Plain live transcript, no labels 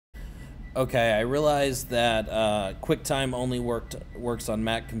Okay, I realized that QuickTime only works on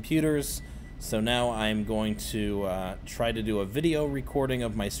Mac computers, so now I'm going to try to do a video recording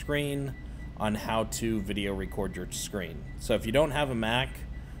of my screen on how to video record your screen. So if you don't have a Mac,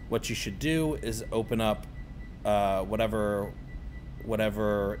 what you should do is open up whatever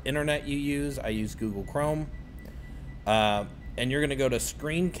internet you use. I use Google Chrome. And you're going to go to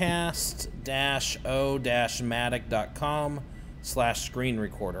screencast-o-matic.com/screen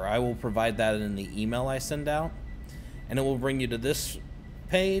recorder. I will provide that in the email I send out, and it will bring you to this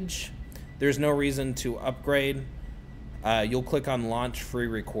page. There's no reason to upgrade. You'll click on Launch Free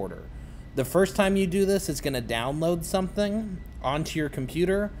Recorder. The first time you do this, it's going to download something onto your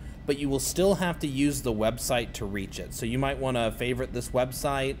computer, but you will still have to use the website to reach it. So you might want to favorite this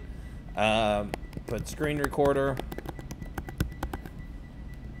website, put screen recorder,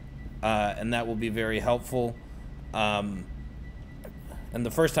 and that will be very helpful. And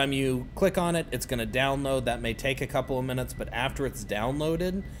the first time you click on it, it's going to download. That may take a couple of minutes, but after it's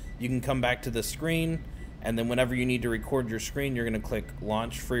downloaded, you can come back to the screen, and then whenever you need to record your screen, you're going to click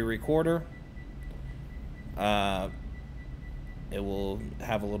Launch Free Recorder. It will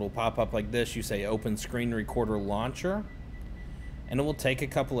have a little pop-up like this. You say Open Screen Recorder Launcher, and it will take a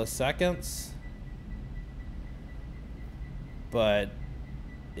couple of seconds, but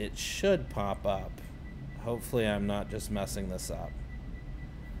it should pop up. Hopefully I'm not just messing this up.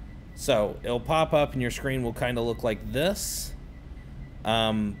 So it'll pop up and your screen will kind of look like this.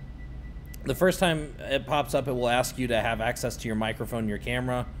 The first time it pops up, it will ask you to have access to your microphone and your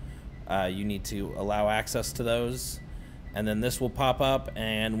camera. You need to allow access to those. And then this will pop up,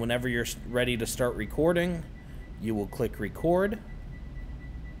 and whenever you're ready to start recording, you will click record.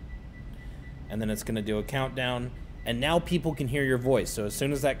 And then it's going to do a countdown. And now people can hear your voice. So as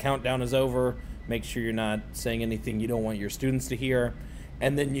soon as that countdown is over, make sure you're not saying anything you don't want your students to hear.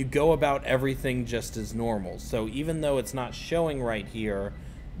 And then you go about everything just as normal. So even though it's not showing right here,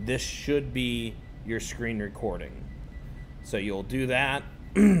 this should be your screen recording. So you'll do that.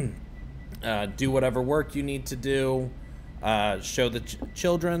 Do whatever work you need to do. Show the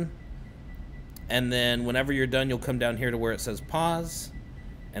children. And then whenever you're done, you'll come down here to where it says pause.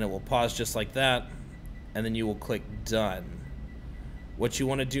 And it will pause just like that. And then you will click done. What you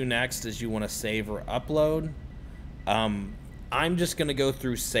want to do next is you want to save or upload. I'm just going to go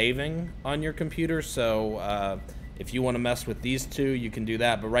through saving on your computer, so if you want to mess with these two, you can do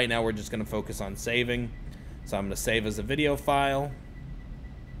that, but right now we're just going to focus on saving. So I'm going to save as a video file.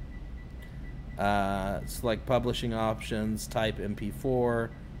 Select publishing options, type MP4,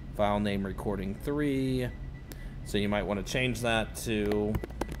 file name recording 3. So you might want to change that to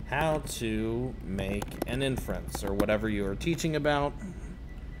how to make an inference or whatever you are teaching about.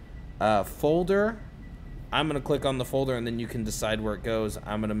 Folder, I'm going to click on the folder and then you can decide where it goes.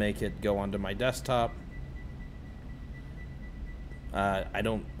 I'm going to make it go onto my desktop. I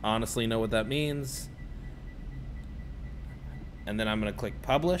don't honestly know what that means. And then I'm going to click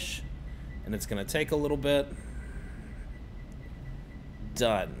publish, and it's going to take a little bit.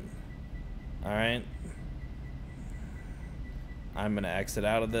 Done. All right. I'm going to exit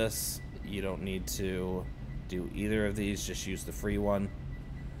out of this. You don't need to do either of these. Just use the free one.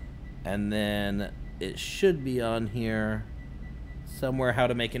 And then it should be on here somewhere, how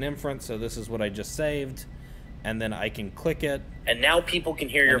to make an inference. So this is what I just saved. And then I can click it. And now people can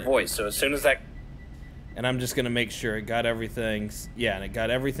hear your voice. So as soon as that... And I'm just going to make sure it got everything. Yeah, and it got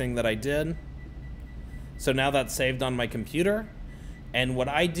everything that I did. So now that's saved on my computer. And what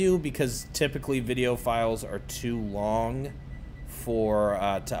I do, because typically video files are too long for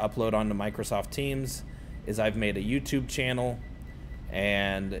to upload onto Microsoft Teams, is I've made a YouTube channel,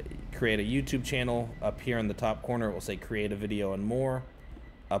 and create a YouTube channel. Up here in the top corner it will say create a video and more,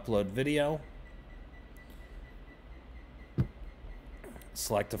 upload video,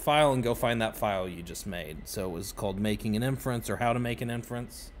 select a file and go find that file you just made. So it was called making an inference, or how to make an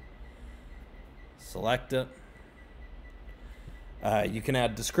inference. Select it. You can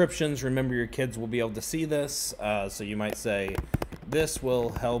add descriptions. Remember, your kids will be able to see this, so you might say, this will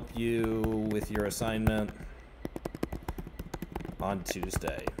help you with your assignment on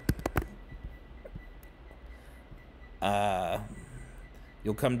Tuesday.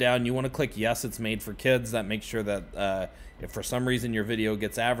 You'll come down, you want to click yes, it's made for kids. That makes sure that if for some reason your video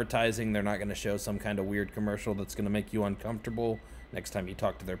gets advertising, they're not going to show some kind of weird commercial that's going to make you uncomfortable next time you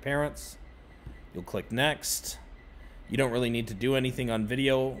talk to their parents. You'll click next. You don't really need to do anything on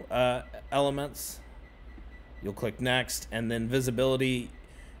video elements. You'll click next, and then visibility.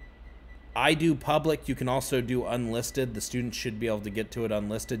 I do public. You can also do unlisted. The students should be able to get to it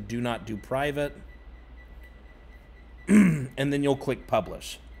unlisted. Do not do private. And then you'll click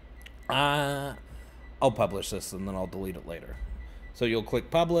publish. I'll publish this and then I'll delete it later. So you'll click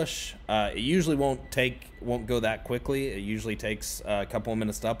publish. It usually won't go that quickly. It usually takes a couple of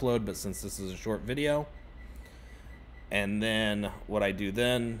minutes to upload, but since this is a short video, and then what I do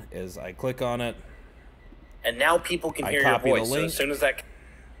then is I click on it. And now people can hear your voice. So as soon as that...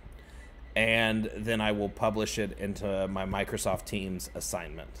 And then I will publish it into my Microsoft Teams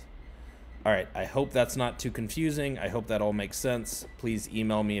assignment. All right, I hope that's not too confusing. I hope that all makes sense. Please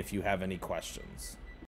email me if you have any questions.